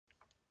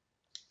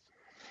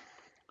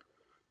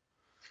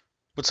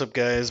What's up,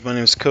 guys? My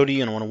name is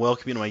Cody and I want to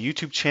welcome you to my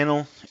YouTube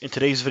channel. In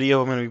today's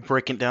video I'm going to be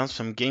breaking down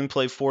some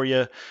gameplay for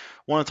you. I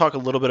want to talk a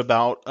little bit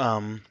about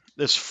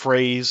this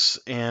phrase,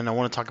 and I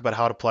want to talk about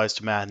how it applies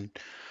to Madden.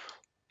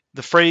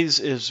 The phrase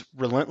is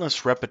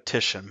relentless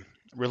repetition.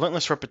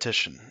 Relentless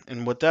repetition.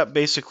 And what that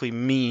basically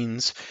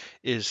means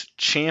is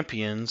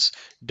champions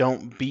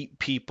don't beat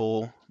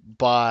people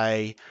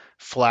by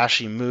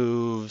flashy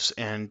moves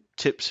and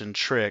tips and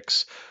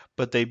tricks,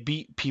 but they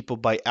beat people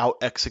by out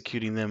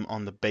executing them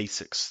on the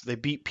basics. They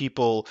beat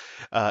people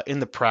in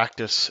the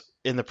practice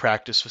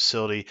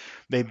facility.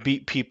 They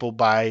beat people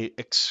by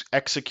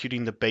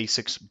executing the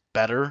basics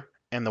better.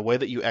 And the way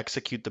that you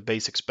execute the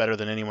basics better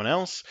than anyone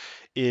else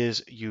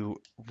is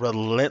you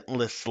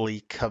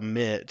relentlessly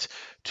commit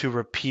to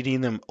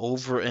repeating them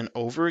over and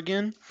over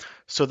again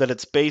so that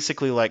it's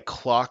basically like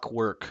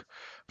clockwork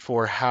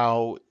for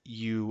how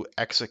you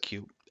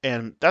execute.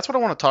 And that's what I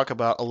want to talk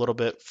about a little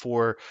bit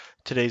for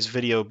today's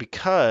video,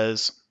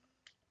 because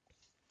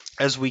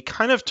as we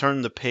kind of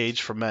turn the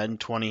page for Madden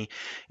 20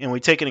 and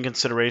we take into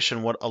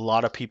consideration what a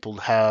lot of people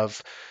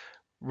have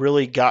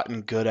really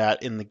gotten good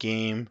at in the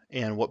game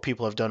and what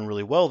people have done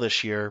really well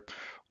this year,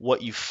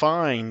 what you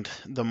find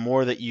the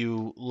more that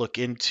you look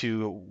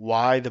into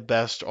why the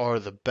best are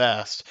the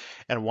best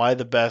and why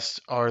the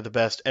best are the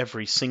best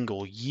every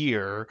single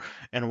year,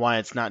 and why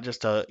it's not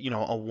just a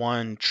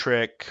one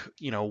trick,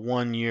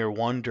 1 year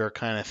wonder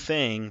kind of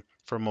thing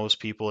for most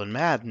people in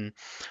Madden,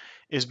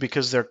 is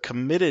because they're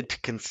committed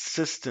to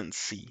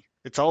consistency.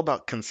 It's all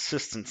about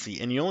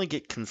consistency, and you only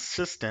get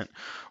consistent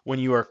when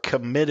you are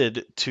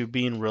committed to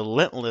being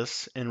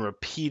relentless in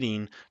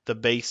repeating the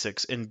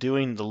basics and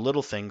doing the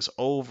little things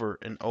over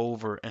and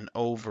over and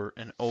over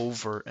and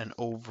over and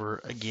over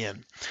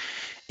again.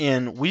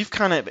 And we've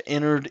kind of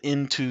entered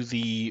into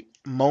the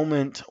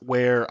moment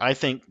where I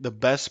think the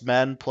best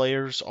Madden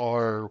players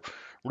are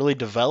really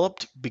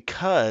developed,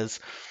 because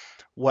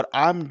what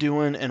I'm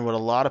doing and what a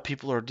lot of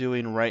people are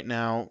doing right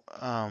now,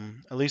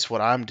 at least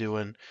what I'm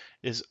doing,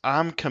 is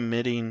I'm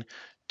committing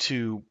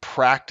to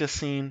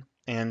practicing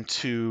and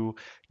to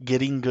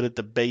getting good at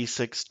the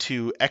basics,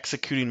 to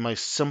executing my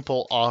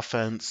simple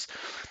offense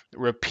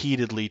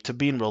repeatedly, to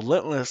being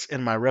relentless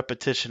in my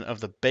repetition of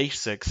the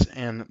basics.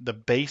 And the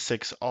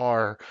basics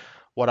are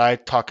what I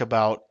talk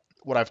about,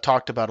 what I've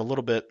talked about a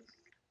little bit,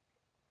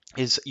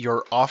 is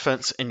your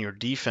offense and your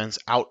defense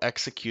out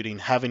executing,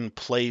 having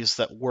plays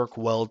that work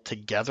well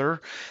together,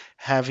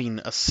 having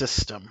a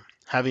system.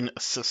 Having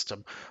a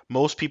system.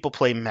 Most people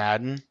play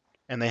Madden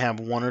and they have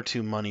one or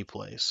two money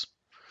plays.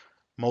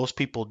 Most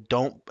people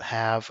don't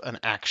have an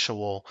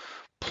actual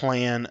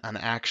plan, an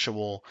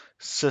actual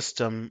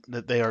system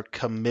that they are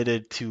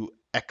committed to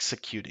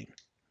executing.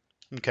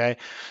 Okay,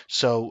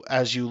 so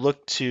as you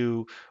look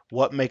to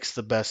what makes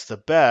the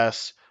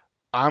best,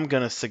 I'm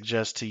going to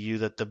suggest to you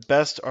that the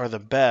best are the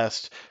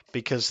best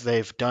because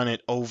they've done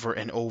it over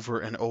and over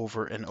and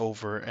over and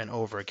over and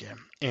over again.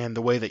 And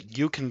the way that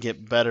you can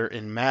get better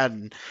in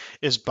Madden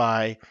is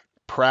by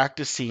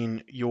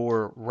practicing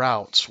your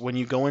routes. When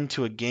you go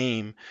into a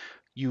game,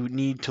 you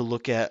need to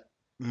look at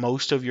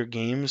most of your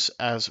games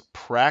as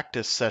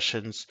practice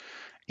sessions.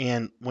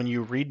 And when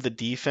you read the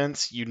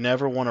defense, you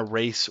never want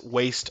to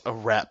waste a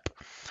rep.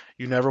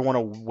 You never want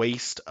to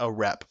waste a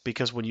rep,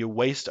 because when you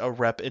waste a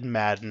rep in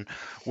Madden,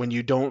 when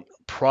you don't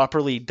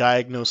properly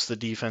diagnose the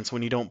defense,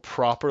 when you don't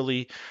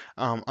properly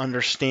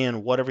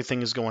understand what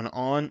everything is going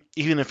on,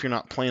 even if you're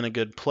not playing a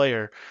good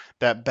player,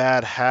 that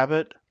bad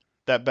habit,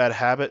 that bad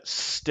habit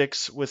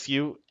sticks with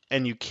you,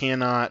 and you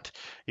cannot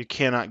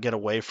get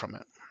away from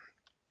it.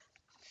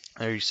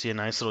 There you see a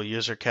nice little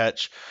user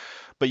catch,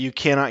 but you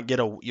cannot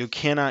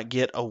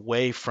get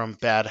away from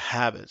bad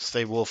habits.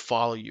 They will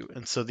follow you.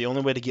 And so the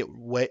only way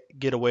to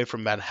get away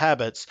from bad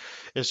habits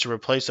is to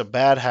replace a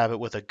bad habit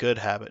with a good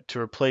habit, to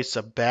replace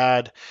a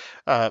bad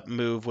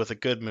move with a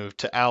good move,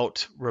 to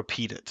out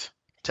repeat it.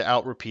 To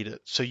out repeat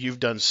it. So you've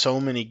done so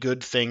many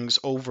good things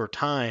over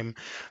time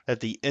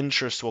that the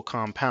interest will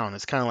compound.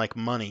 It's kind of like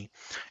money.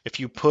 If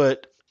you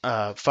put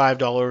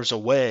 $5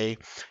 away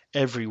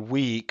every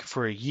week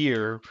for a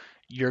year,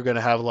 you're going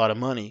to have a lot of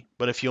money.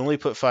 But if you only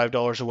put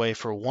 $5 away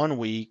for 1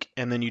 week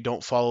and then you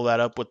don't follow that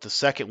up with the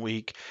second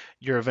week,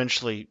 you're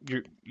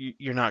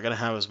not going to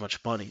have as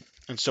much money.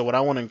 And so what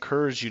I want to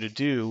encourage you to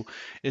do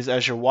is,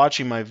 as you're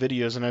watching my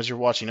videos and as you're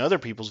watching other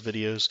people's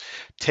videos,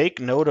 take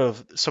note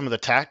of some of the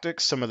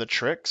tactics, some of the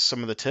tricks,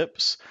 some of the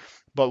tips.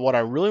 But what I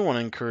really want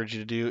to encourage you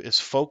to do is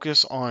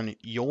focus on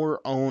your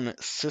own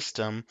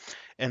system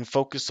and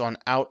focus on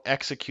out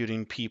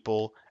executing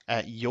people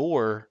at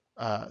your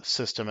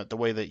system, at the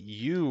way that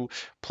you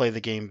play the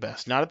game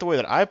best, not at the way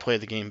that I play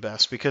the game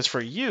best. Because for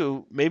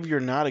you, maybe you're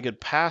not a good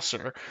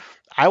passer.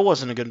 I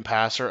wasn't a good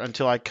passer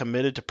until I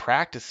committed to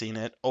practicing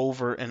it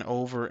over and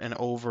over and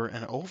over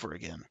and over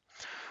again.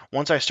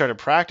 Once I started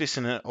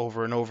practicing it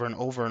over and over and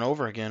over and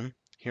over again,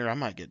 here I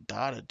might get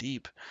data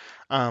deep.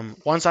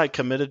 Once I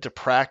committed to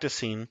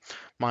practicing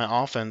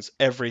my offense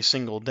every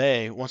single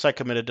day, once I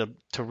committed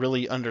to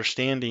really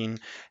understanding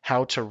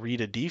how to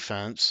read a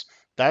defense,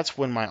 that's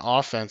when my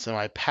offense and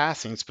my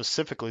passing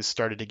specifically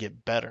started to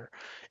get better.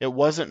 It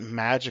wasn't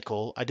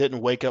magical. I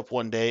didn't wake up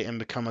one day and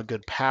become a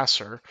good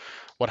passer.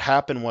 What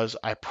happened was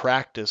I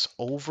practiced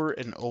over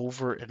and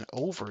over and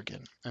over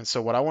again. And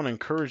so, what I want to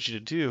encourage you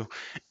to do,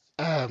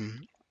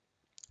 um,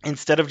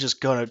 instead of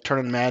just going to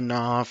turning Madden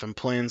off and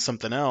playing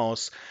something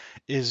else,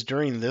 is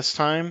during this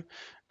time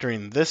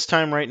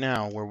right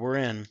now where we're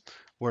in,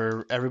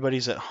 where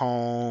everybody's at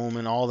home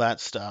and all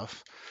that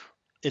stuff,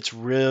 it's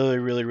really,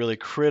 really, really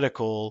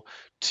critical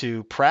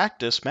to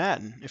practice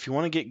Madden. If you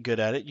want to get good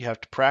at it, you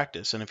have to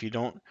practice. And if you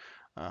don't,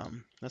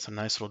 that's a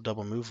nice little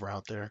double move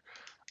out there.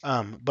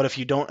 But if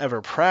you don't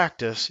ever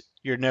practice,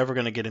 you're never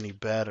going to get any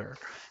better.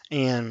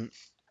 And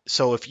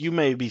so if you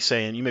may be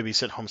saying, you may be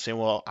sitting home saying,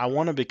 well, I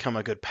want to become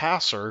a good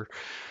passer.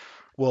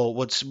 Well,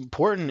 what's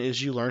important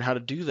is you learn how to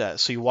do that.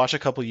 So you watch a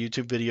couple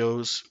YouTube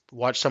videos,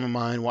 watch some of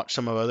mine, watch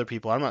some of other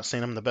people. I'm not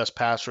saying I'm the best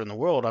passer in the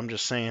world. I'm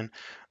just saying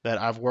that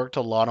I've worked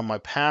a lot on my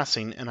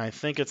passing and I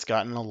think it's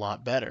gotten a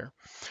lot better.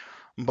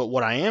 But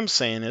what I am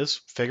saying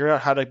is figure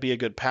out how to be a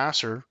good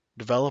passer,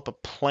 develop a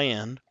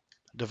plan,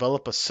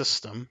 develop a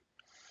system,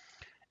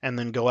 and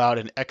then go out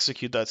and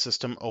execute that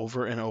system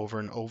over and over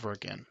and over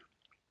again.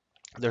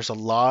 There's a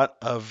lot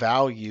of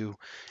value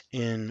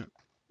in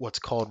what's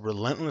called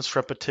relentless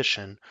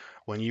repetition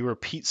when you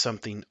repeat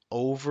something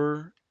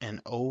over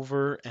and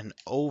over and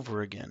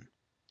over again.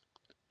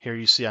 Here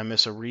you see I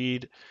miss a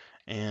read,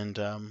 and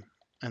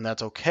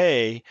that's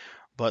okay.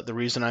 But the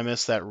reason I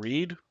missed that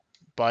read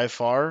by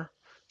far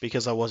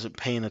because I wasn't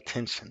paying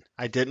attention.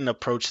 I didn't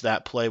approach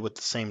that play with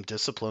the same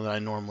discipline that I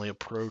normally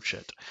approach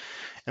it,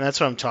 and that's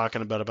what I'm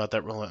talking about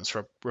that relentless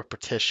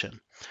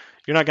repetition.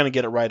 You're not going to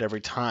get it right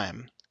every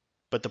time,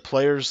 but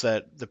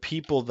the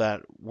people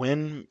that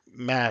win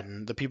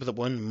Madden, the people that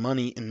win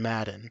money in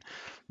Madden,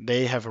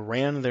 they have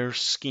ran their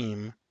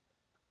scheme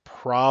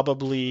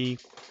probably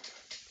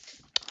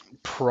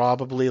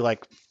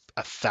like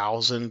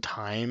 1,000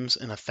 times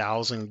in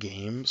 1,000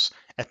 games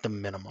at the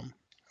minimum.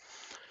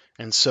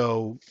 And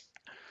so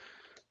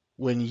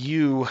when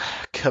you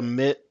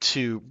commit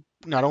to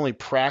not only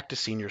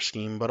practicing your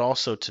scheme, but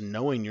also to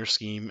knowing your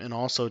scheme and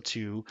also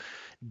to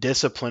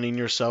disciplining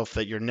yourself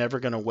that you're never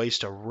going to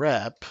waste a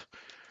rep,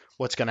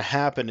 what's going to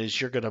happen is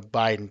you're going to,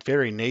 by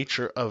very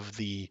nature of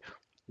the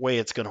way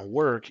it's going to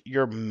work,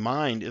 your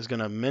mind is going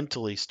to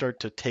mentally start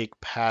to take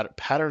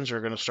patterns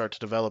are going to start to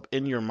develop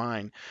in your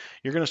mind.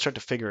 You're going to start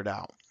to figure it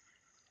out.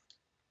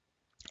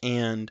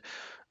 And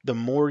the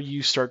more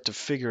you start to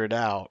figure it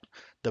out,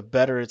 the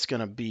better it's going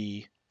to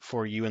be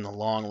for you in the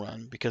long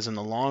run. Because in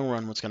the long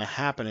run, what's going to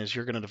happen is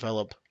you're going to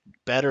develop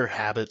better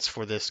habits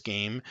for this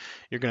game.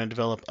 You're going to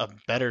develop a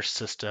better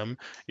system.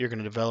 You're going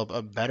to develop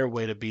a better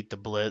way to beat the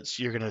blitz.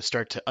 You're going to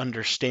start to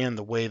understand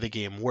the way the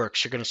game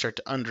works. You're going to start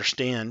to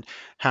understand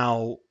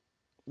how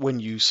when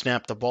you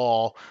snap the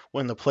ball,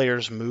 when the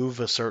players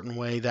move a certain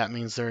way, that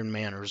means they're in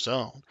man or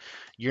zone.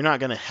 You're not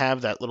going to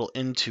have that little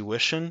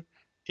intuition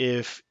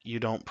if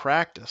you don't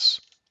practice,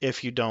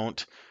 if you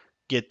don't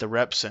get the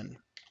reps in,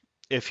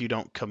 if you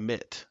don't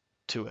commit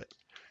to it.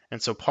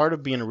 And so part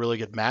of being a really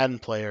good Madden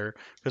player,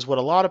 because what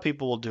a lot of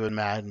people will do in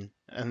Madden,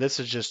 and this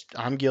is just,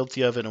 I'm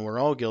guilty of it and we're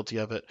all guilty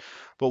of it,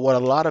 but what a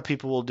lot of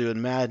people will do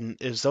in Madden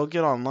is they'll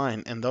get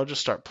online and they'll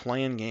just start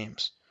playing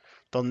games.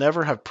 They'll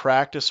never have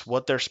practiced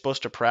what they're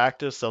supposed to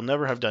practice. They'll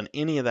never have done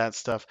any of that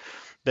stuff.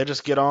 They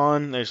just get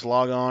on, they just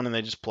log on, and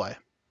they just play.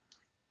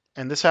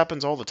 And this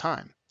happens all the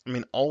time. I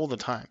mean, all the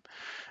time.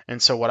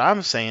 And so what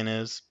I'm saying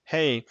is,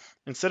 hey,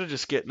 instead of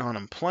just getting on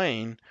and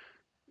playing,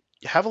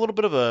 have a little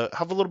bit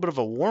of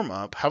a warm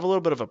up, have a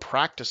little bit of a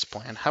practice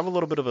plan, have a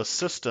little bit of a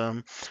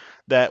system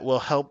that will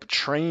help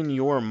train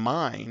your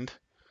mind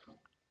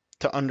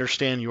to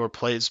understand your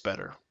plays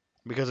better.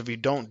 Because if you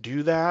don't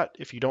do that,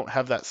 if you don't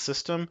have that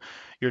system,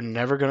 you're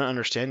never going to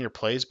understand your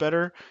plays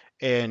better,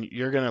 and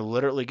you're going to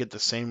literally get the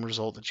same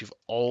result that you've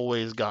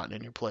always gotten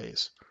in your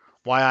plays.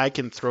 Why I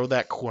can throw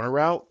that corner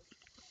route,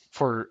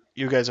 for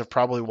you guys have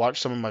probably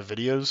watched some of my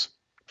videos,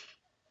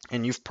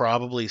 and you've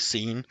probably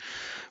seen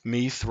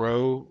me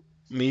throw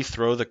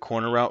the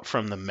corner route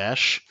from the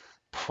mesh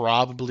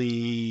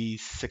probably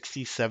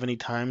 60, 70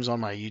 times on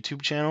my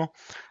YouTube channel.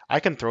 I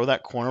can throw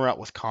that corner route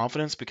with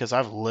confidence because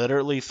I've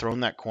literally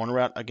thrown that corner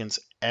route against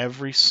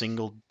every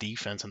single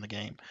defense in the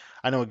game.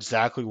 I know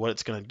exactly what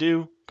it's going to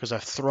do because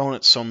I've thrown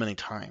it so many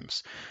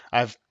times.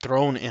 I've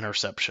thrown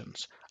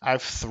interceptions.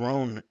 I've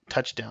thrown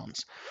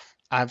touchdowns.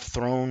 I've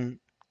thrown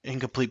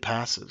incomplete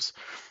passes.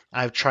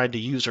 I've tried to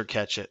use or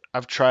catch it.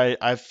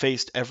 I've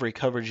faced every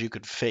coverage you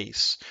could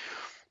face.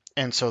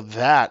 And so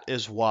that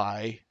is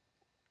why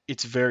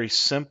it's very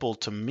simple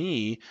to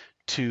me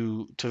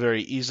to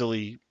very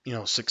easily,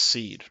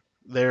 succeed.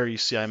 There you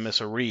see I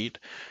miss a read.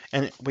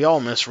 And we all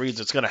miss reads.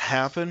 It's going to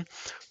happen.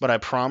 But I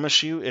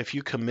promise you, if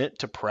you commit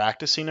to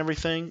practicing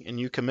everything and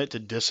you commit to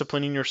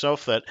disciplining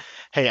yourself that,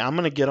 hey, I'm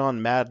going to get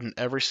on Madden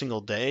every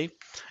single day.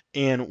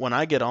 And when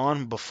I get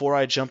on, before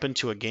I jump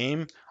into a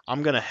game,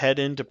 I'm going to head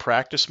into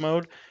practice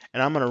mode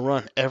and I'm going to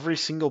run every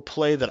single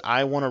play that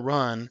I want to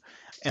run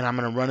and I'm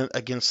going to run it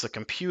against the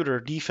computer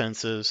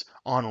defenses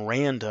on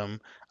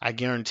random, I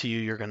guarantee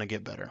you're going to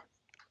get better.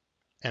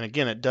 And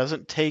again, it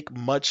doesn't take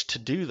much to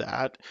do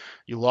that.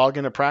 You log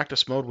into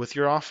practice mode with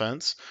your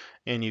offense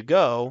and you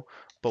go,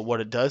 but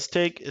what it does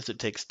take is it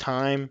takes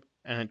time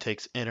and it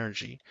takes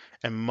energy.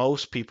 And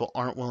most people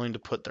aren't willing to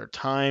put their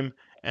time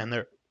and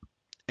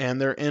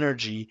their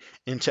energy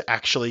into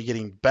actually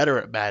getting better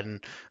at Madden.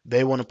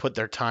 They want to put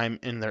their time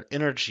and their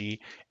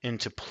energy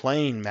into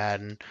playing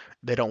Madden.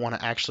 They don't want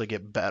to actually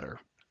get better.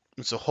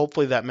 And so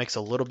hopefully that makes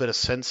a little bit of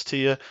sense to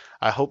you.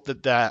 I hope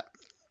that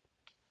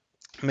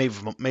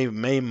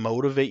may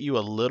motivate you a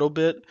little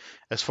bit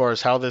as far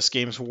as how this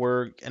game's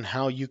work and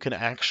how you can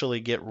actually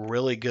get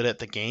really good at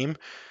the game.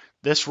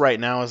 This right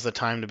now is the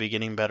time to be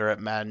getting better at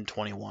Madden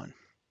 21.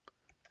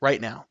 Right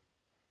now.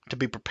 To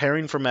be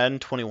preparing for Madden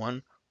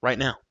 21 right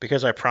now.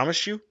 Because I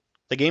promise you,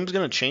 the game's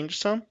going to change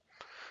some,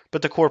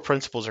 but the core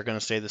principles are going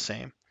to stay the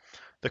same.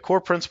 The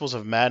core principles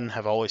of Madden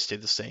have always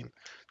stayed the same.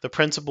 The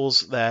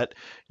principles that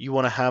you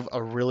want to have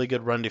a really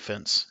good run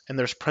defense, and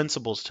there's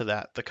principles to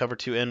that. The cover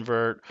two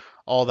invert,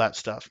 all that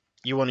stuff.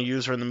 You want to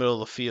use her in the middle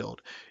of the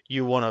field.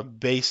 You want to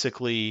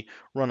basically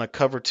run a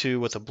cover two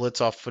with a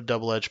blitz off a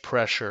double edge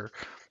pressure.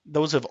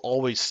 Those have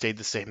always stayed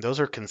the same. Those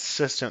are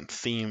consistent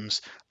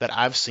themes that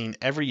I've seen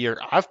every year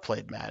I've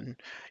played Madden.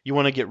 You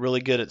want to get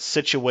really good at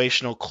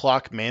situational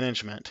clock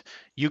management.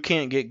 You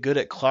can't get good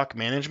at clock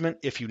management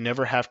if you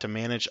never have to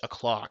manage a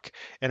clock.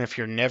 And if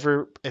you're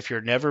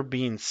never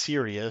being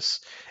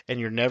serious and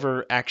you're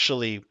never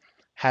actually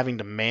having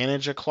to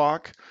manage a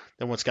clock,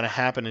 then what's going to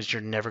happen is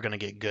you're never going to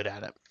get good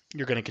at it.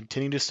 You're going to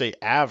continue to stay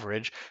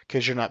average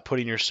because you're not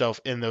putting yourself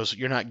in those,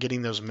 you're not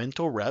getting those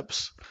mental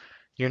reps.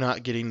 You're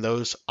not getting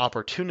those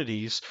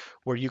opportunities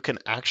where you can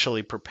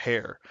actually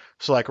prepare.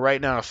 So, like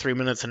right now, 3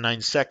 minutes and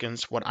 9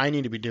 seconds, what I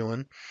need to be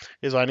doing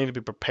is I need to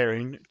be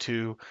preparing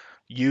to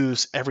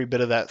use every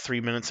bit of that 3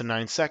 minutes and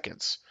 9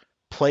 seconds.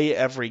 Play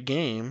every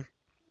game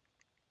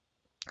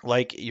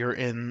like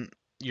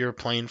you're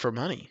playing for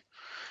money.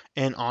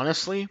 And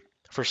honestly,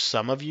 for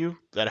some of you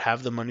that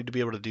have the money to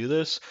be able to do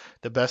this,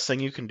 the best thing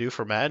you can do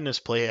for Madden is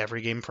play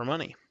every game for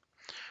money.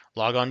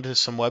 Log on to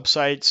some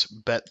websites,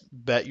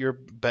 bet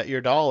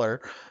your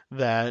dollar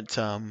that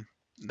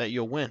that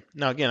you'll win.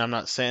 Now again, I'm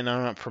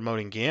not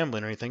promoting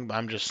gambling or anything, but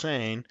I'm just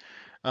saying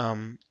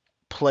um,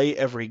 play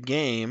every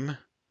game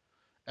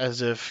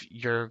as if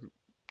your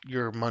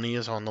money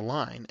is on the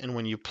line. And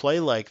when you play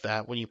like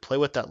that, when you play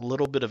with that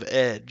little bit of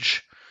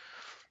edge,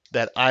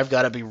 that I've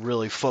got to be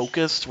really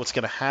focused, what's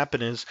going to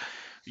happen is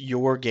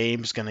your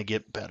game's going to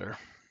get better.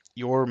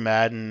 Your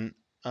Madden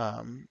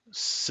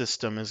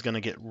system is going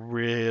to get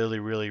really,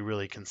 really,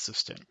 really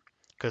consistent.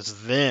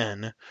 Because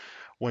then,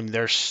 when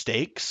there's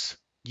stakes,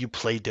 you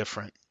play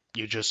different.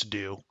 You just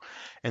do.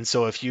 And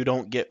so, if you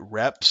don't get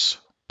reps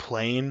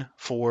playing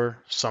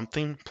for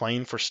something,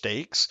 playing for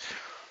stakes,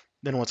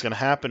 then what's going to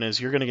happen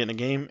is you're going to get in a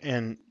game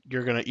and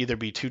you're going to either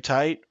be too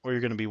tight or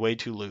you're going to be way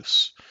too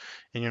loose.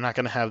 And you're not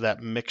going to have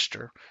that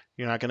mixture.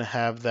 You're not going to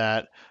have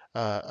that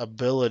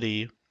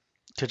ability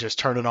to just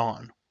turn it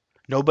on.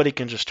 Nobody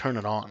can just turn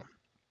it on.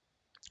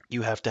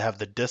 You have to have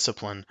the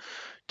discipline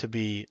to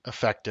be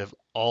effective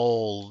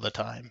all the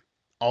time.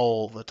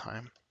 All the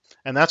time.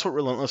 And that's what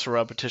relentless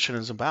repetition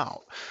is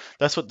about.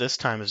 That's what this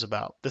time is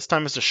about. This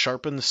time is to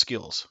sharpen the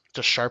skills,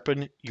 to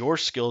sharpen your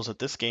skills at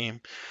this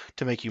game,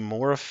 to make you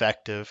more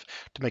effective,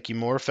 to make you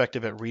more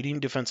effective at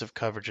reading defensive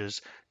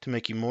coverages, to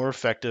make you more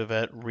effective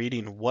at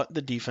reading what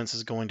the defense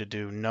is going to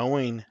do,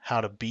 knowing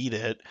how to beat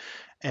it,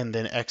 and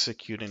then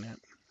executing it.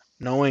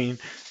 Knowing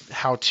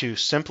how to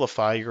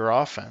simplify your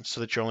offense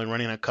so that you're only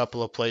running a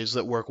couple of plays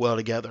that work well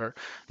together.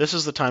 This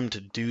is the time to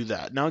do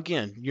that. Now,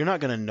 again, you're not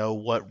going to know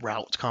what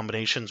route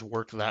combinations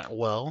work that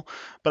well,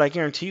 but I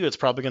guarantee you it's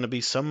probably going to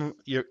be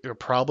you're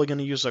probably going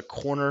to use a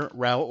corner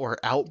route or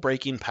out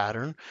breaking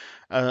pattern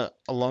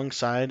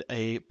alongside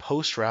a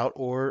post route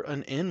or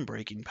an in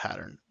breaking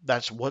pattern.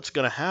 That's what's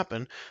going to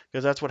happen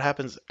because that's what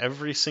happens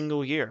every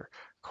single year.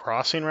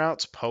 Crossing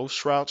routes,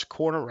 post routes,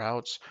 corner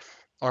routes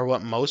are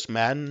what most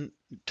Madden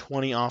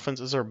 20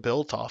 offenses are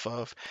built off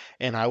of.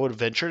 And I would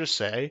venture to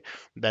say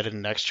that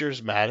in next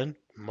year's Madden,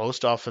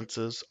 most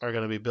offenses are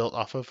going to be built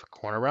off of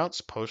corner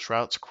routes, post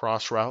routes,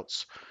 cross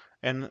routes,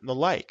 and the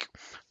like.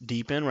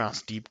 Deep in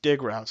routes, deep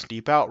dig routes,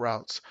 deep out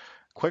routes,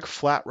 quick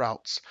flat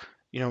routes.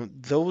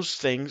 Those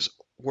things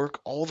work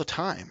all the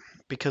time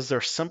because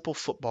they're simple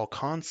football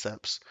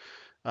concepts.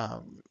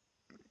 Um,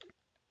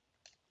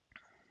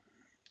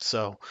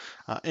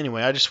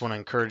 anyway, I just want to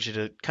encourage you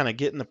to kind of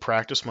get in the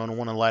practice mode. I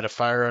want to light a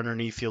fire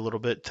underneath you a little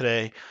bit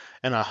today,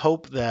 and I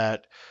hope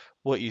that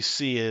what you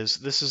see is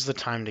this is the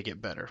time to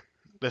get better.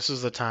 This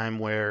is the time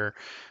where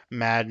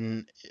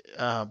Madden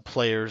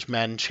players,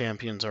 Madden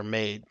champions are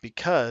made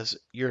because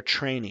you're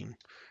training.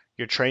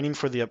 You're training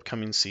for the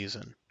upcoming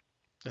season.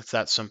 It's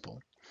that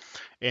simple.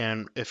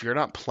 And if you're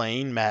not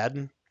playing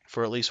Madden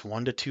for at least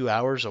 1 to 2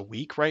 hours a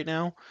week right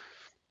now,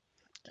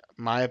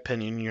 my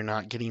opinion, you're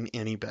not getting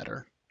any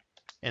better.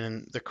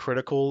 And the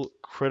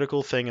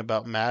critical thing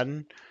about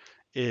Madden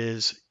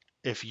is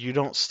if you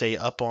don't stay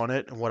up on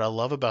it, and what I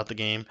love about the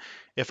game,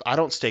 if I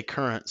don't stay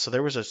current, so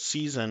there was a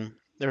season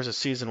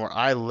where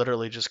I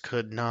literally just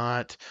could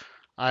not,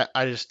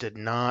 I just did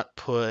not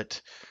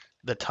put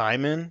the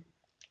time in,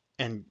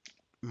 and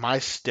my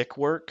stick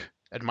work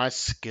and my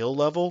skill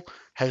level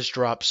has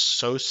dropped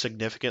so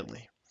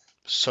significantly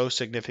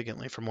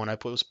from when I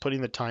was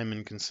putting the time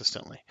in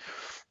consistently.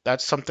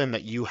 That's something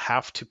that you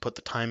have to put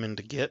the time in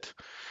to get.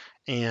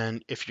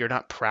 And if you're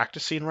not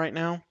practicing right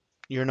now,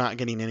 you're not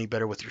getting any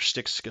better with your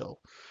stick skill.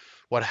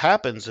 What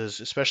happens is,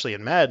 especially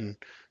in Madden,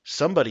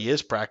 somebody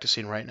is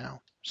practicing right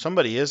now.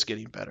 Somebody is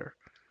getting better.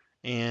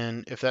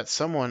 And if that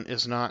someone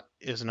is not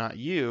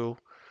you,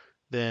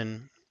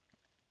 then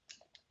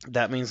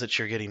that means that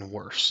you're getting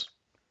worse.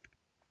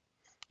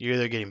 You're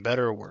either getting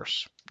better or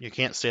worse. You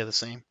can't stay the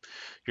same.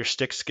 Your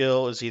stick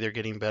skill is either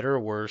getting better or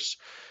worse.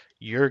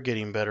 You're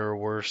getting better or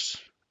worse.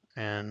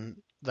 And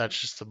that's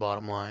just the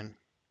bottom line.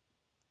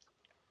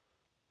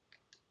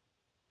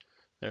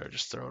 There,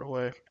 just throw it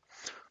away.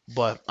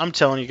 But I'm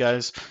telling you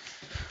guys,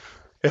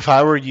 if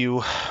I were you,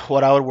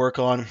 what I would work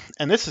on,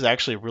 and this is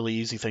actually a really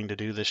easy thing to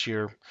do this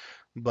year,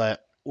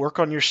 but work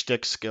on your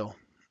stick skill.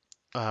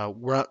 I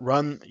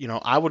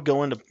would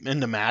go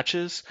into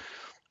matches.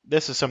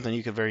 This is something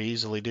you could very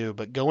easily do,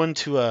 but go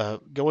into a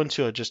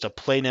just a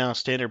play now,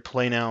 standard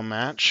play now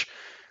match,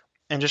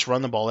 and just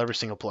run the ball every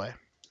single play.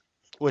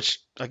 Which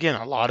again,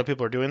 a lot of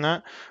people are doing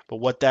that, but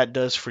what that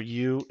does for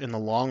you in the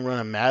long run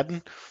of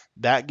Madden,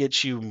 that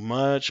gets you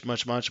much,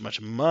 much, much, much,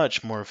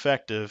 much more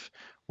effective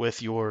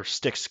with your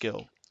stick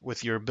skill,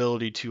 with your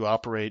ability to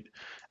operate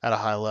at a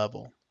high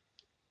level.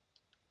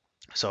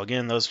 So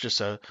again, those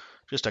are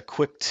just a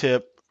quick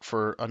tip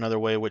for another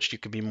way which you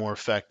could be more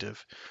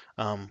effective.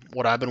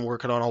 What I've been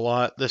working on a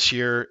lot this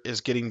year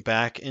is getting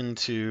back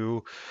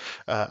into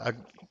a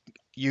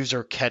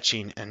user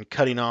catching and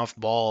cutting off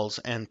balls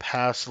and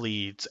pass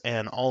leads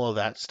and all of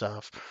that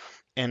stuff.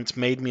 And it's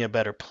made me a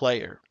better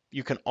player.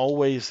 You can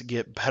always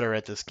get better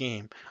at this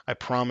game. I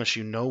promise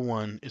you, no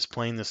one is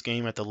playing this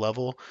game at the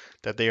level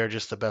that they are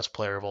just the best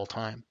player of all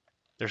time.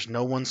 There's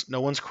no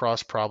one's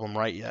cross problem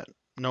right yet.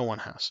 No one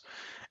has.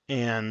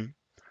 And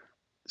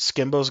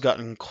Skimbo's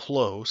gotten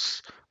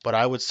close, but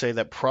I would say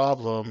that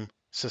Problem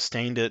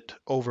sustained it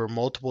over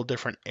multiple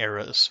different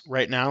eras.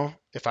 Right now,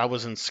 if I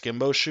was in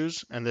Skimbo's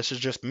shoes, and this is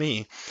just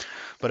me,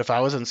 but if I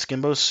was in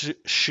Skimbo's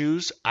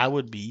shoes, I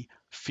would be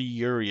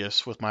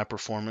furious with my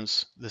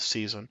performance this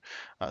season.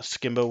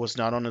 Skimbo was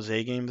not on his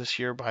A game this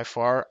year by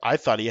far. I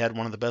thought he had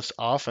one of the best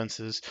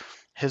offenses.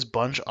 His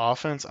bunch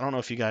offense, I don't know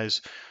if you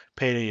guys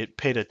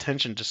paid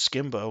attention to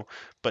Skimbo,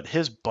 but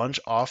his bunch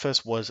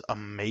offense was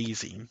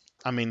amazing.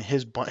 I mean,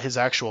 his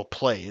actual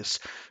plays,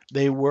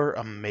 they were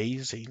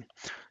amazing.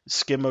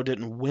 Skimbo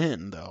didn't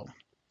win though.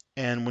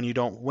 And when you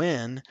don't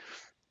win,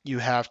 you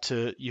have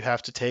to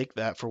take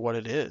that for what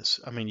it is.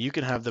 I mean, you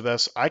can have the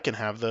best. I can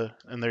have the,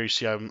 and there you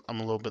see, I'm a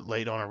little bit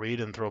late on a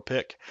read and throw a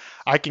pick.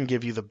 I can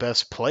give you the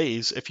best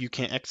plays. If you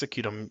can't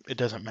execute them, it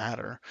doesn't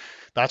matter.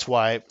 That's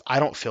why I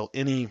don't feel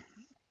any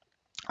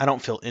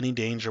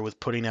danger with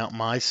putting out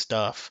my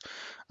stuff.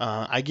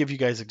 I give you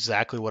guys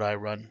exactly what I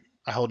run.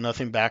 I hold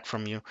nothing back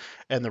from you,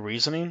 and the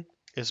reasoning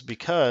is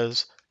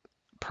because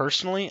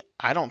personally,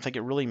 I don't think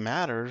it really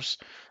matters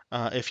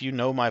if you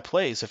know my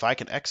plays. If I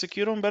can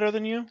execute them better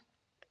than you,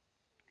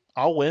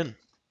 I'll win.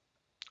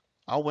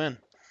 I'll win.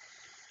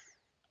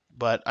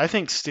 But I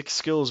think stick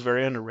skill is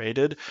very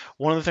underrated.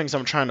 One of the things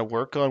I'm trying to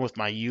work on with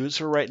my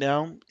user right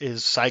now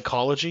is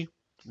psychology,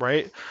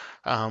 right?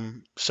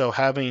 So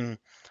having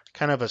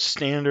kind of a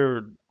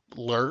standard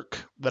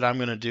lurk that I'm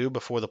going to do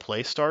before the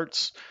play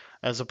starts,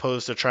 as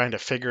opposed to trying to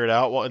figure it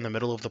out while in the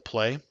middle of the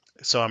play.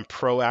 So I'm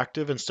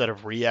proactive instead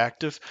of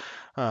reactive.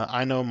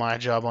 I know my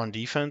job on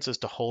defense is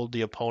to hold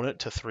the opponent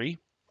to three.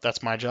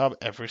 That's my job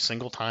every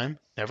single time,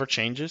 never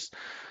changes.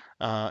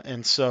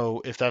 And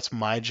so if that's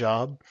my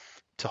job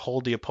to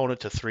hold the opponent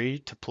to three,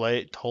 to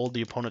hold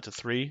the opponent to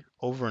three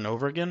over and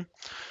over again,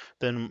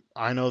 then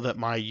I know that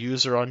my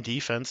user on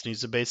defense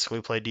needs to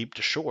basically play deep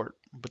to short.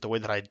 But the way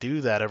that I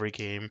do that every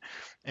game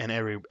and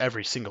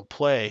every single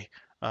play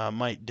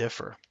might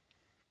differ.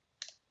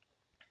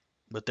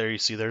 But there you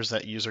see, there's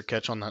that user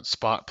catch on that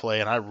spot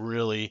play, and I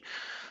really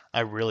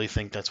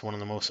think that's one of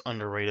the most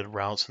underrated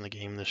routes in the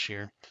game this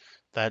year.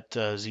 That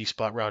Z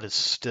spot route is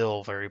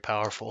still very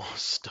powerful,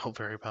 still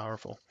very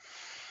powerful.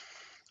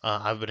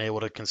 I've been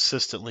able to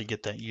consistently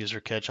get that user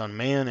catch on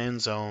man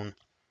and zone.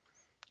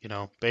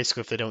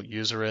 Basically, if they don't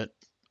user it,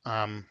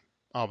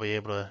 I'll be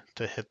able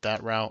to hit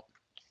that route.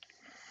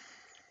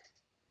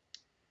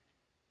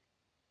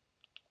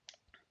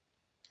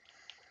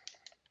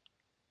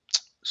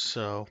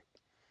 So,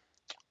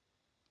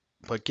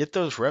 but get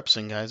those reps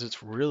in, guys.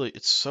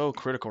 It's so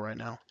critical right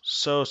now.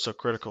 So, so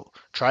critical.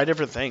 Try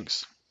different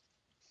things,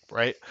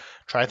 right?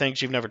 Try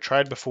things you've never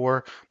tried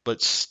before,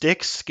 but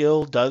stick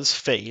skill does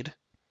fade.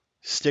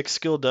 Stick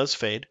skill does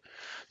fade.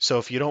 So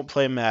if you don't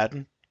play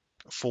Madden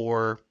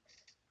for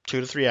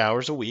 2 to 3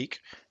 hours a week,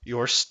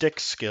 your stick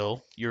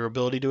skill, your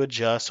ability to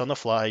adjust on the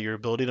fly, your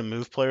ability to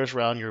move players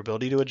around, your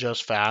ability to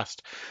adjust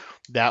fast,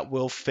 that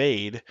will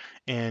fade.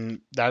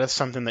 And that is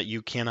something that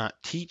you cannot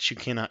teach, you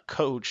cannot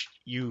coach,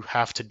 you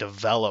have to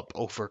develop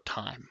over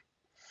time.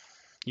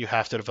 You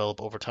have to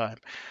develop over time.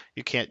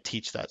 You can't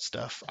teach that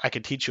stuff. I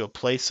can teach you a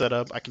play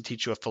setup, I can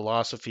teach you a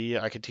philosophy,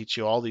 I can teach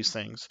you all these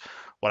things.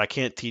 What I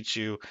can't teach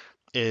you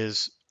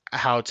is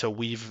how to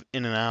weave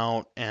in and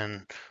out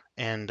and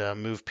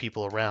move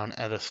people around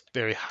at a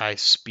very high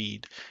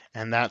speed.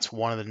 And that's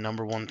one of the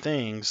number one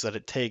things that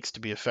it takes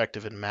to be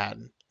effective in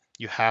Madden.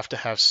 You have to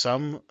have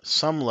some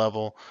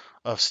level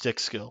of stick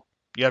skill.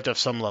 You have to have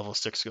some level of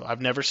stick skill.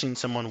 I've never seen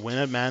someone win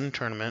a Madden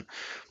tournament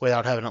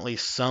without having at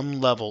least some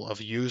level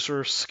of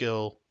user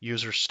skill,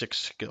 user stick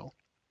skill.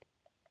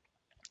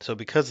 So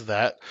because of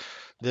that,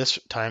 this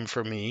time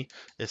for me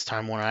is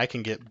time when I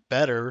can get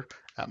better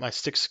at my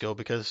stick skill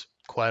because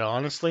quite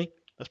honestly,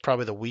 that's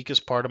probably the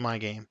weakest part of my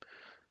game.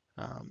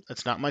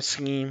 It's not my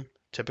scheme.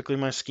 Typically,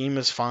 my scheme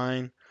is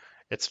fine.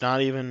 It's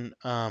not even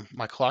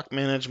my clock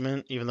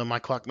management, even though my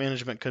clock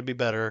management could be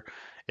better.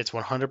 It's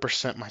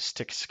 100% my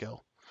stick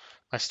skill.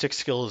 My stick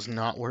skill is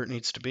not where it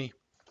needs to be.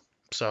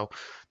 So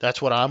that's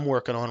what I'm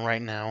working on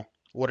right now.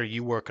 What are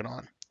you working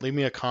on? Leave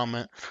me a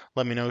comment.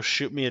 Let me know.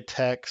 Shoot me a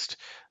text.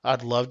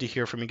 I'd love to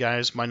hear from you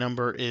guys. My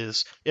number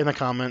is in the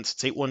comments.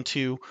 It's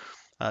 812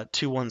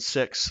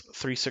 216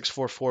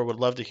 3644. Would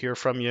love to hear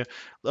from you.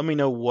 Let me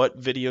know what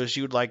videos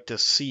you'd like to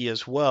see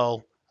as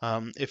well.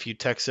 If you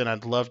text in,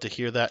 I'd love to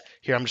hear that.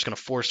 Here, I'm just going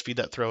to force feed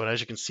that throw, and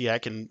as you can see, I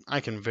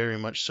can very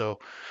much so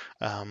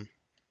um,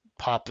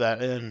 pop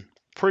that in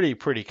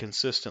pretty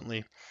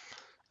consistently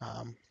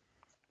um,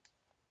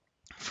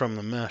 from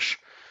the mesh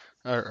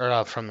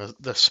or from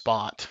the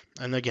spot.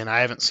 And again,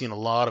 I haven't seen a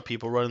lot of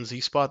people running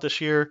Z Spot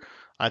this year.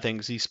 I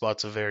think Z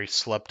Spot's a very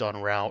slept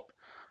on route,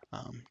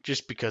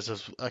 just because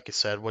of, like I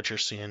said, what you're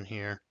seeing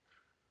here.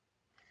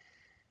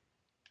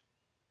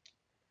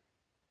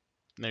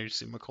 There you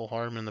see McCole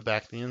Hardman in the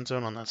back of the end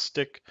zone on that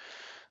stick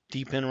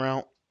deep in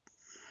route.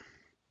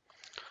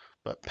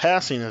 But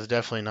passing is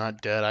definitely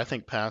not dead. I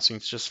think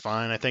passing's just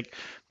fine. I think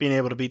being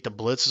able to beat the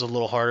blitz is a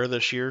little harder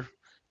this year,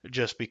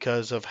 just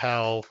because of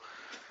how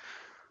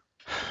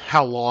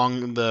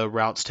long the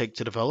routes take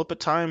to develop at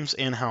times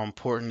and how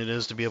important it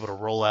is to be able to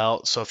roll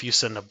out. So if you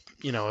send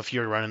if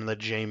you're running the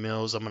J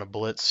Mills, I'm going to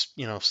blitz,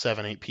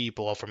 7, 8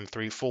 people from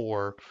 3,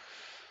 4,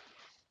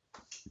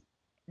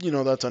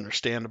 that's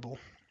understandable.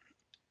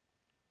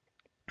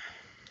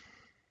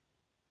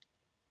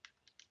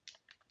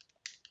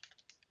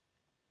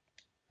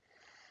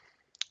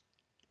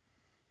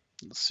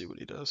 Let's see what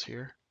he does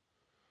here.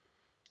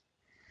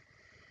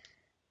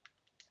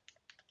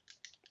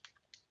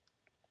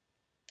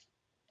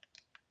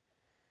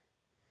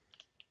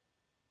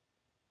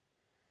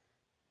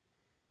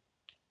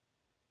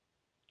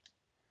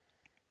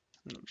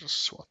 I'll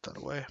just swat that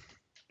away.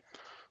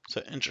 It's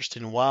an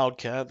interesting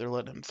wildcat. They're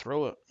letting him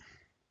throw it.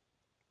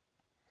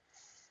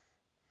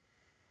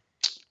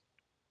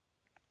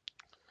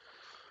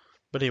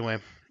 But anyway,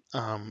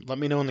 let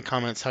me know in the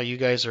comments how you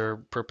guys are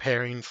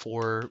preparing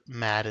for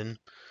Madden.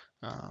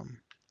 Um,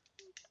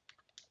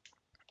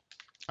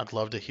 I'd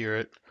love to hear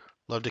it.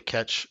 Love to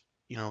catch,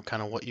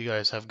 kind of what you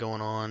guys have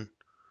going on.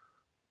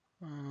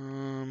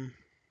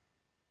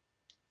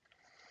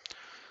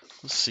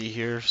 Let's see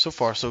here. So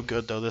far, so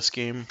good though. This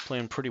game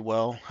playing pretty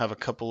well. Have a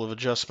couple of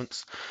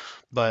adjustments,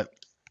 but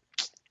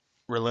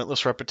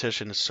relentless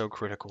repetition is so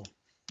critical.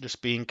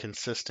 Just being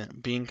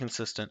consistent,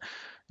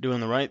 doing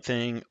the right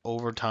thing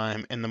over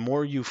time. And the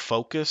more you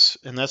focus,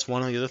 and that's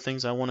one of the other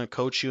things I want to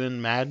coach you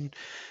in Madden,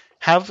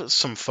 have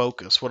some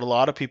focus. What a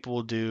lot of people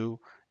will do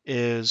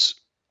is,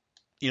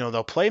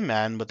 they'll play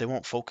Madden, but they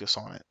won't focus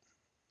on it,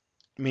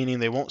 meaning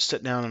they won't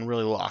sit down and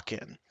really lock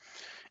in.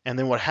 And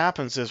then what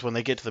happens is when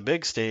they get to the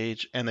big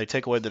stage and they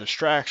take away the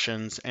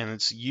distractions and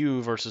it's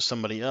you versus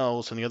somebody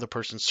else and the other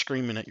person's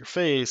screaming at your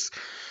face,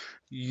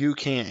 you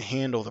can't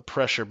handle the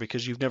pressure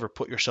because you've never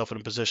put yourself in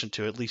a position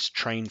to at least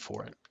train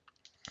for it.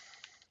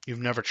 You've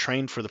never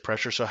trained for the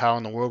pressure, so how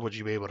in the world would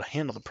you be able to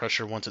handle the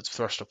pressure once it's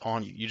thrust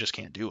upon you? You just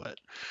can't do it.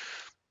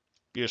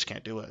 You just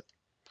can't do it.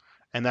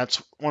 And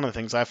that's one of the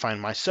things I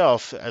find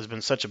myself has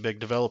been such a big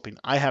developing.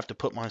 I have to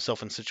put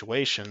myself in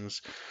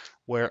situations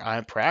where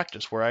I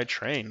practice, where I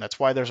train. That's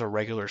why there's a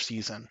regular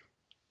season,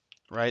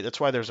 right? That's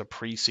why there's a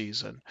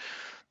preseason.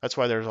 That's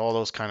why there's all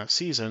those kind of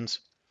seasons.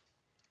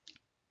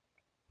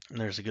 And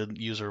there's a good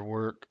user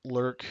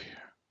lurk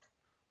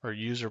or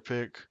user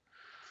pick.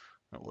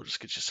 We'll just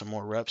get you some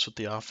more reps with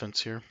the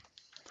offense here.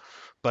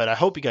 But I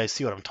hope you guys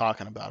see what I'm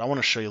talking about. I want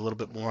to show you a little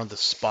bit more of the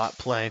spot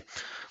play.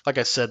 Like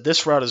I said,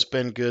 this route has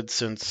been good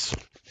since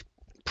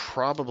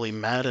probably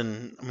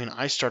Madden. I mean,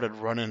 I started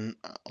running,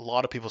 a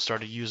lot of people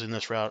started using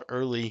this route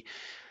early,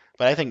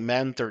 but I think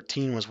Madden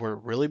 13 was where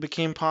it really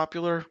became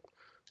popular.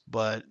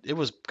 But it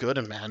was good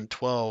in Madden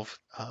 12.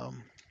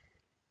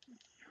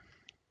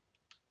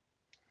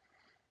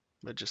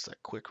 But just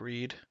that quick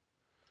read.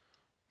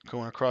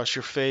 going across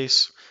your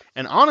face.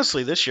 And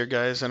honestly, this year,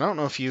 guys, and I don't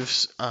know if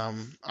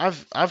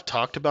I've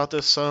talked about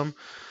this some.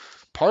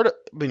 I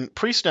mean,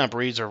 pre-snap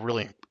reads are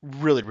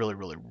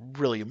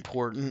really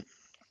important.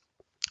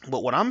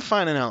 But what I'm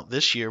finding out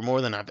this year more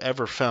than I've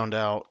ever found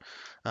out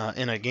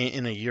in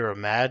a year of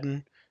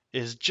Madden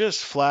is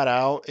just flat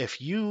out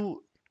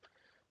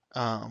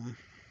um,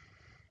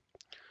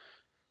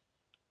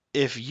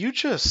 if you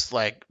just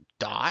like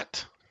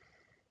dot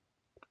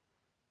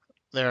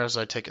there as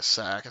I take a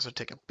sack, as I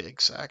take a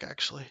big sack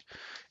actually.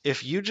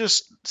 If you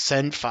just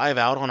send 5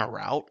 out on a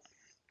route,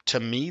 to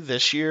me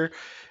this year,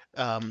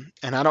 and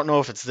I don't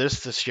know if it's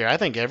this year. I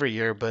think every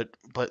year, but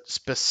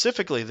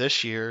specifically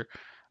this year,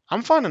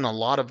 I'm finding a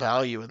lot of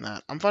value in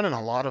that. I'm finding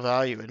a lot of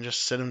value in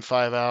just sending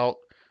 5 out,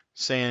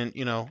 saying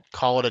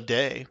call it a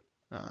day,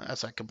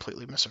 as I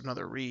completely miss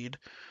another read.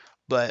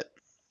 But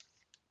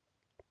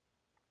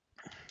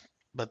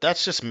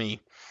that's just me.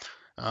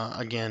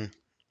 Again,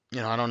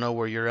 I don't know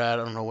where you're at.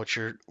 I don't know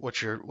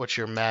what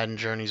your Madden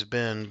journey's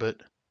been, but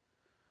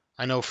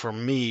I know for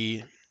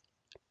me,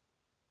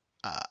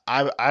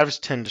 I've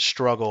tend to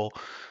struggle.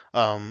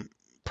 Um,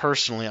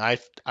 Personally,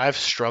 I've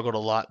struggled a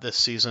lot this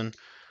season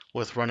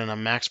with running a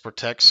max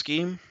protect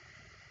scheme.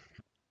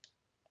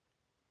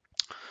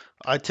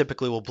 I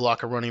typically will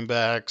block a running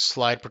back,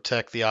 slide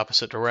protect the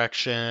opposite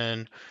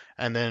direction,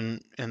 and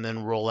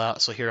then roll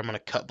out. So here I'm going to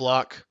cut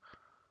block,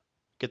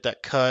 get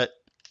that cut,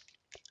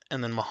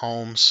 and then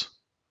Mahomes.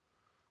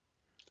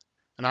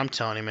 And I'm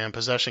telling you, man,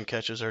 possession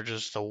catches are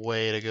just the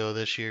way to go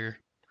this year.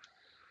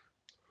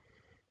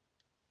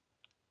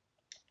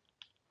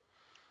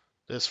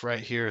 This right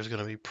here is going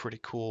to be pretty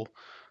cool.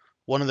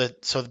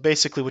 So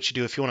basically what you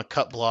do if you want to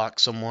cut block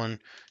someone,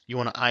 you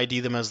want to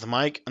ID them as the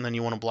mic, and then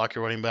you want to block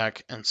your running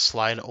back and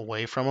slide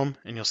away from them,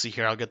 and you'll see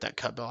here I'll get that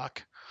cut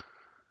block.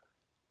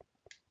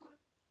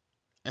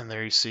 And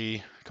there you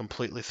see,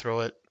 completely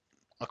throw it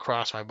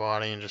across my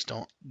body and just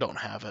don't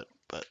have it.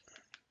 But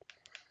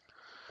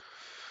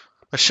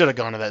I should have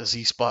gone to that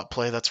Z spot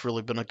play. That's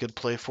really been a good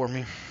play for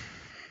me.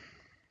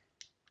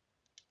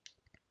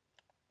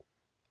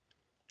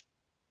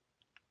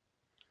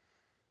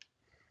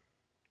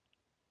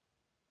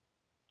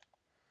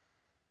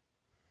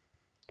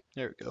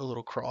 There we go, a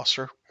little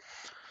crosser.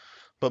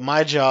 But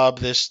my job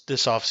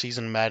this off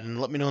season, Madden.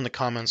 Let me know in the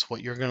comments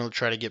what you're going to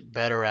try to get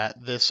better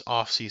at this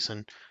off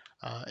season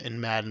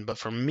in Madden. But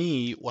for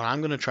me, what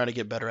I'm going to try to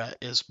get better at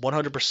is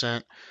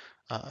 100%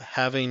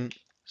 having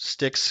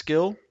stick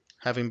skill,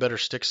 having better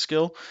stick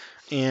skill,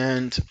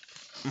 and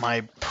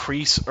my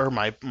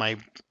my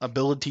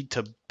ability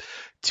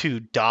to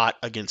dot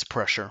against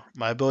pressure,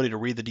 my ability to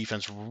read the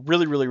defense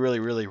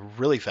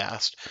really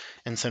fast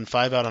and send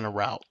 5 out on a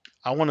route.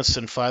 I want to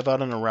send 5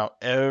 out on a route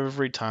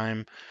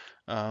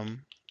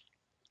um,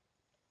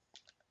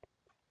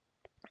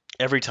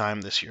 every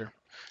time this year,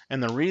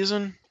 and the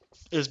reason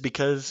is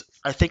because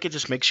I think it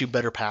just makes you a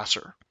better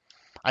passer.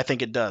 I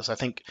think it does. I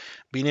think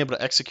being able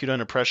to execute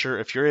under pressure,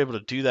 if you're able to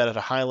do that at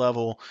a high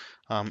level,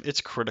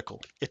 it's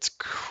critical. It's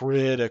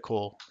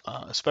critical,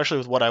 especially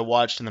with what I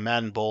watched in the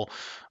Madden Bowl,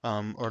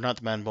 or not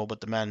the Madden Bowl,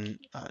 but the Madden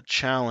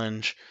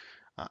Challenge.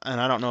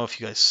 And I don't know if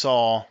you guys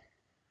saw.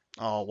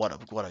 Oh, what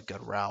a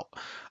good route.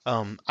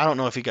 I don't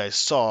know if you guys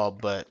saw,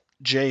 but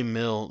Jay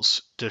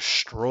Mills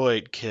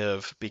destroyed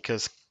Kiv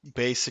because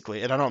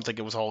basically, and I don't think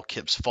it was all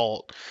Kip's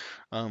fault.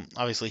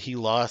 Obviously, he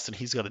lost and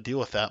he's got to deal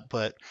with that,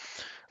 but.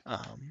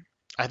 Um,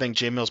 I think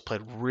Jay Mills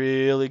played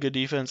really good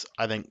defense.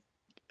 I think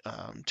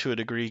to a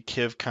degree,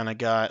 Kiv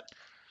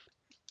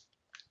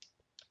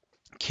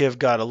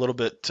got a little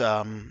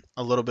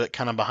bit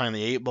kind of behind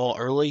the 8 ball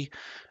early,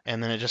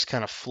 and then it just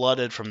kind of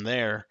flooded from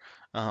there.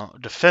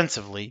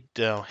 Defensively,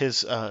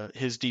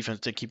 his defense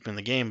did keep him in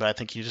the game, but I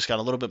think he just got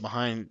a little bit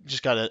behind,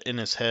 just got it in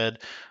his head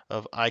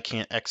of I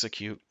can't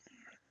execute,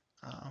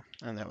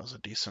 and that was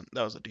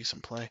a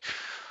decent play.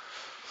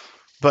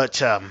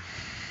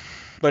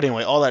 But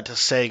anyway, all that to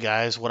say,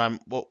 guys, what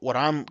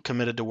I'm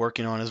committed to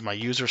working on is my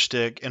user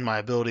stick and my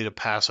ability to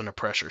pass under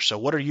pressure. So,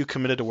 what are you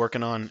committed to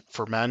working on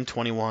for Madden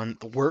 21?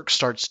 The work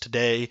starts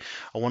today.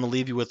 I want to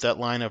leave you with that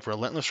line of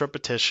relentless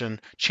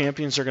repetition.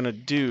 Champions are going to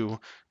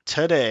do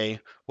today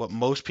what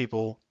most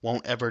people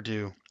won't ever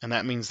do, and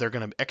that means they're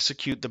going to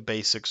execute the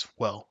basics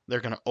well.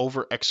 They're going to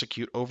over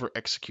execute.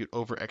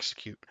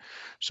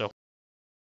 So